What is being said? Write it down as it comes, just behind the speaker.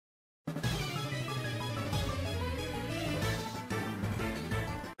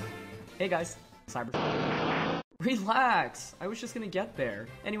Hey guys, Cyber. Relax! I was just gonna get there.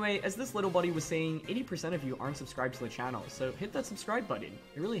 Anyway, as this little buddy was saying, 80% of you aren't subscribed to the channel, so hit that subscribe button.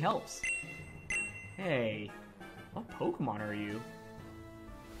 It really helps. Hey, what Pokemon are you?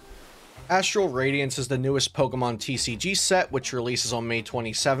 Astral Radiance is the newest Pokemon TCG set, which releases on May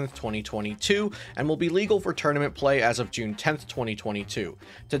 27th, 2022, and will be legal for tournament play as of June 10th, 2022.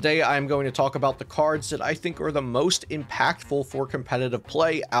 Today, I am going to talk about the cards that I think are the most impactful for competitive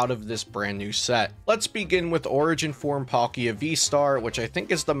play out of this brand new set. Let's begin with Origin Form Palkia V-Star, which I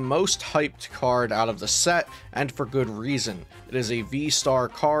think is the most hyped card out of the set, and for good reason. It is a V-Star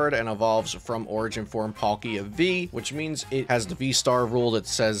card and evolves from Origin Form Palkia V, which means it has the V-Star rule that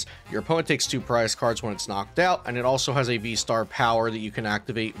says your opponent takes 2 prize cards when it's knocked out, and it also has a V-Star power that you can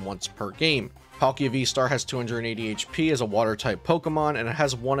activate once per game. Palkia V-Star has 280 HP as a water-type Pokemon, and it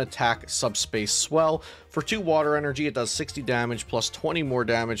has 1 attack, Subspace Swell. For 2 water energy, it does 60 damage plus 20 more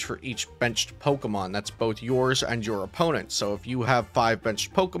damage for each benched Pokemon. That's both yours and your opponent. So if you have 5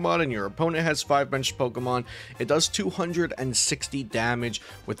 benched Pokemon and your opponent has 5 benched Pokemon, it does 260 damage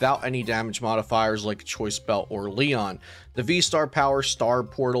without any damage modifiers like Choice Belt or Leon. The V-Star power Star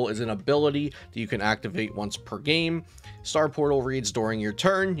Portal is an ability that you can activate once per game. Star Portal reads during your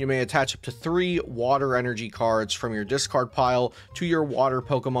turn, you may attach up to 3 water energy cards from your discard pile to your water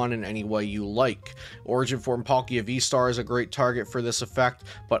Pokemon in any way you like. Origin Form Palkia V-Star is a great target for this effect,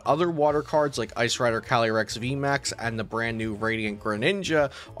 but other water cards like Ice Rider Calyrex VMAX and the brand new Radiant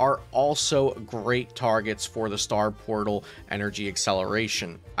Greninja are also great targets for the Star Portal energy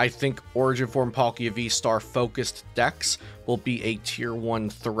acceleration. I think Origin Form Palkia V-Star focused decks will be a tier 1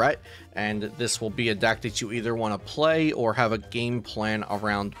 threat, and this will be a deck that you either want to play or have a game plan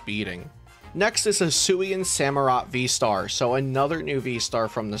around beating. Next is Hisuian Samurott V-Star, so another new V-Star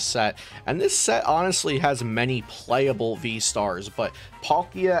from the set, and this set honestly has many playable V-Stars, but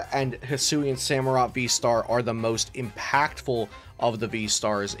Palkia and Hisuian Samurott V-Star are the most impactful of the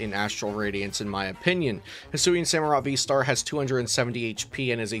V-Stars in Astral Radiance in my opinion. Hisuian Samurott V-Star has 270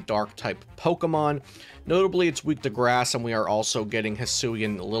 HP and is a Dark-type Pokemon. Notably, it's weak to grass, and we are also getting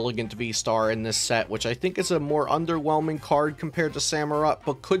Hisuian Lilligant V-Star in this set, which I think is a more underwhelming card compared to Samurott,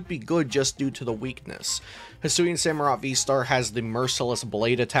 but could be good just due to the weakness. Hisuian Samurott V-Star has the Merciless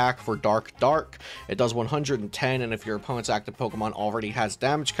Blade attack for Dark. It does 110, and if your opponent's active Pokemon already has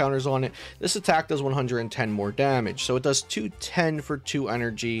damage counters on it, this attack does 110 more damage. So it does 210 for 2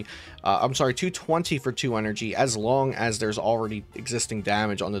 energy, 220 for 2 energy, as long as there's already existing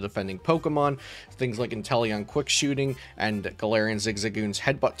damage on the defending Pokemon. Things like Inteleon Quick Shooting and Galarian Zigzagoon's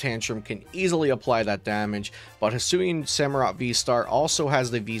Headbutt Tantrum can easily apply that damage, but Hisuian Samurott V-Star also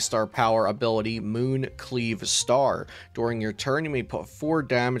has the V-Star power ability Moon Cleave Star. During your turn, you may put 4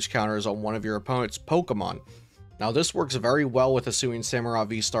 damage counters on one of your opponent's Pokemon. Now, this works very well with Hisuian Samurott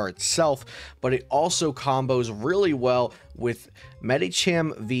V-Star itself, but it also combos really well with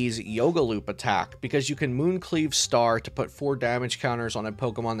Medicham V's Yoga Loop attack, because you can Moon Cleave Star to put 4 damage counters on a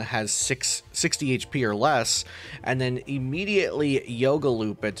Pokemon that has 60 HP or less, and then immediately Yoga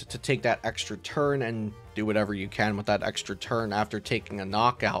Loop it to take that extra turn and do whatever you can with that extra turn after taking a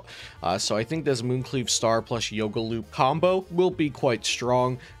knockout. So I think this Mooncleave Star plus Yoga Loop combo will be quite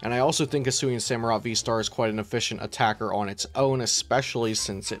strong, and I also think Hisuian Samurott V-Star is quite an efficient attacker on its own, especially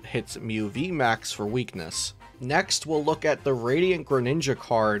since it hits Mew VMAX for weakness. Next, we'll look at the Radiant Greninja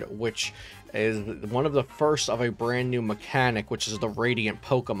card, which is one of the first of a brand new mechanic, which is the Radiant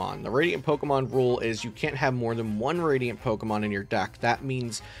Pokemon. The Radiant Pokemon rule is you can't have more than 1 Radiant Pokemon in your deck. That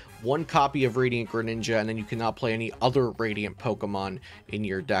means 1 copy of Radiant Greninja, and then you cannot play any other Radiant Pokemon in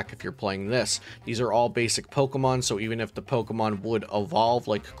your deck if you're playing this. These are all basic Pokemon, so even if the Pokemon would evolve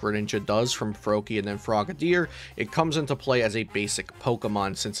like Greninja does from Froakie and then Frogadier, it comes into play as a basic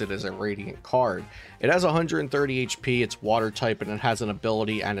Pokemon since it is a Radiant card. It has 130 HP, it's water type, and it has an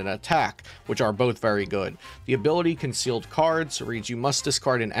ability and an attack, which are both very good. The ability, Concealed Cards, reads you must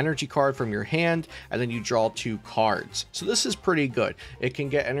discard an energy card from your hand, and then you draw 2 cards. So this is pretty good. It can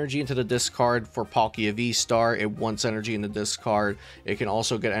get energy into the discard for Palkia V-Star. It wants energy in the discard. It can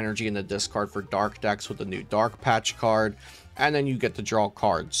also get energy in the discard for Dark decks with the new Dark Patch card, and then you get to draw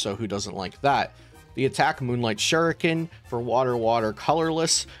cards, so who doesn't like that? The attack Moonlight Shuriken for Water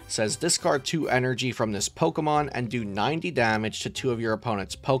Colorless says discard 2 energy from this Pokemon and do 90 damage to 2 of your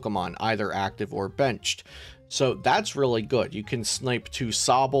opponent's Pokemon, either active or benched. So that's really good. You can snipe 2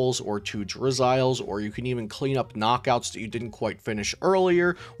 Sobbles or 2 Drizziles, or you can even clean up knockouts that you didn't quite finish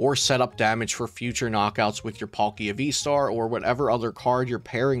earlier, or set up damage for future knockouts with your Palkia V-Star or whatever other card you're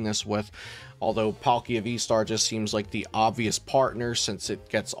pairing this with. Although Palkia V-Star just seems like the obvious partner since it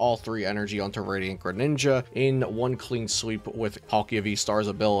gets all 3 energy onto Radiant Greninja in one clean sweep with Palkia V-Star's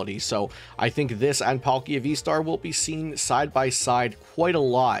ability. So I think this and Palkia V-Star will be seen side by side quite a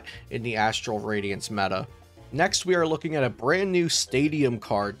lot in the Astral Radiance meta. Next, we are looking at a brand new Stadium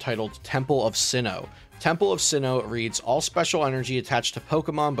card titled Temple of Sinnoh. Temple of Sinnoh reads, all special energy attached to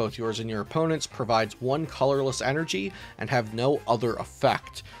Pokemon, both yours and your opponent's, provides 1 colorless energy and have no other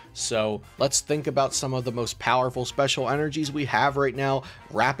effect. So let's think about some of the most powerful special energies we have right now.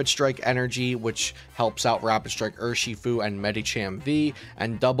 Rapid Strike Energy, which helps out Rapid Strike Urshifu and Medicham V,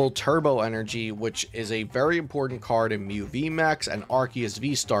 and Double Turbo Energy, which is a very important card in Mew VMAX and Arceus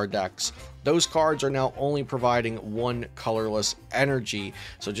V-Star decks. Those cards are now only providing 1 colorless energy,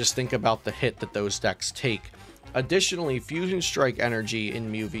 so just think about the hit that those decks take. Additionally, Fusion Strike Energy in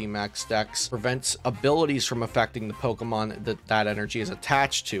Mew VMAX decks prevents abilities from affecting the Pokemon that energy is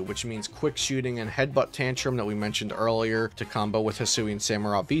attached to, which means Quick Shooting and Headbutt Tantrum that we mentioned earlier to combo with Hisuian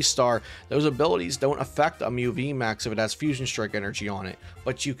Samurott V-Star. Those abilities don't affect a Mew VMAX if it has Fusion Strike Energy on it,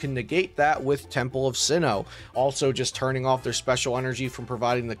 but you can negate that with Temple of Sinnoh. Also, just turning off their special energy from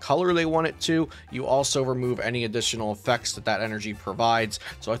providing the color they want it to, you also remove any additional effects that energy provides.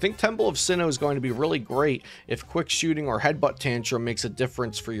 So I think Temple of Sinnoh is going to be really great if Quick Shooting or Headbutt Tantrum makes a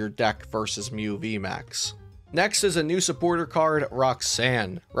difference for your deck versus Mew VMAX. Next is a new supporter card,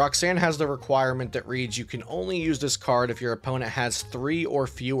 Roxanne. Roxanne has the requirement that reads, you can only use this card if your opponent has 3 or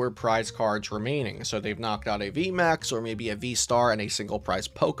fewer prize cards remaining. So they've knocked out a VMAX or maybe a V-Star and a single prize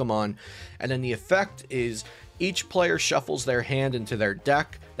Pokemon. And then the effect is, each player shuffles their hand into their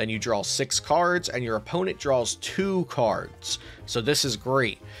deck, then you draw 6 cards, and your opponent draws 2 cards. So this is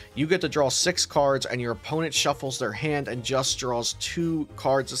great. You get to draw 6 cards, and your opponent shuffles their hand and just draws 2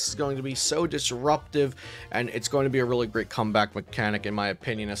 cards. This is going to be so disruptive, and it's going to be a really great comeback mechanic, in my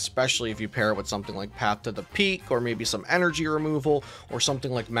opinion, especially if you pair it with something like Path to the Peak, or maybe some energy removal, or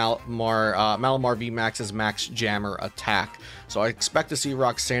something like Malamar VMAX's Max Jammer Attack. So I expect to see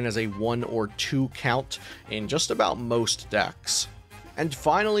Roxanne as a 1 or 2 count in just about most decks. And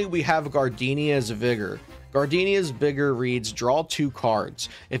finally, we have Gardenia's Vigor. Gardenia's Vigor reads, draw 2 cards.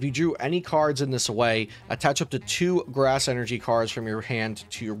 If you drew any cards in this way, attach up to 2 grass energy cards from your hand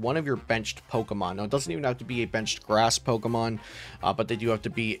to one of your benched Pokemon. Now, it doesn't even have to be a benched grass Pokemon, but they do have to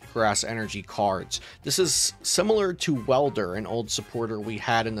be grass energy cards. This is similar to Welder, an old supporter we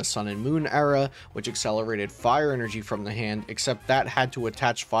had in the Sun and Moon era, which accelerated fire energy from the hand, except that had to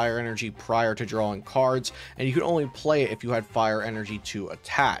attach fire energy prior to drawing cards, and you could only play it if you had fire energy to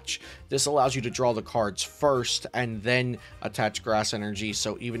attach. This allows you to draw the cards first and then attach grass energy,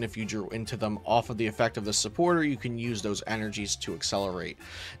 so even if you drew into them off of the effect of the supporter, you can use those energies to accelerate.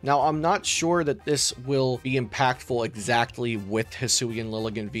 Now, I'm not sure that this will be impactful exactly with Hisuian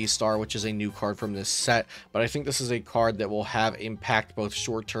Lilligant V-Star, which is a new card from this set, but I think this is a card that will have impact both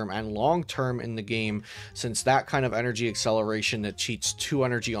short-term and long-term in the game, since that kind of energy acceleration that cheats 2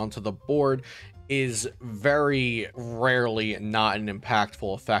 energy onto the board is very rarely not an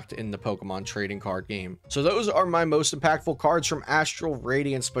impactful effect in the Pokemon trading card game. So those are my most impactful cards from Astral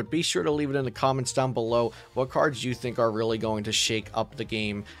Radiance, but be sure to leave it in the comments down below what cards you think are really going to shake up the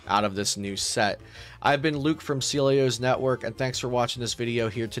game out of this new set. I've been Luke from Celio's Network, and thanks for watching this video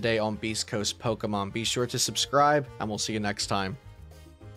here today on Beastcoast Pokemon. Be sure to subscribe, and we'll see you next time.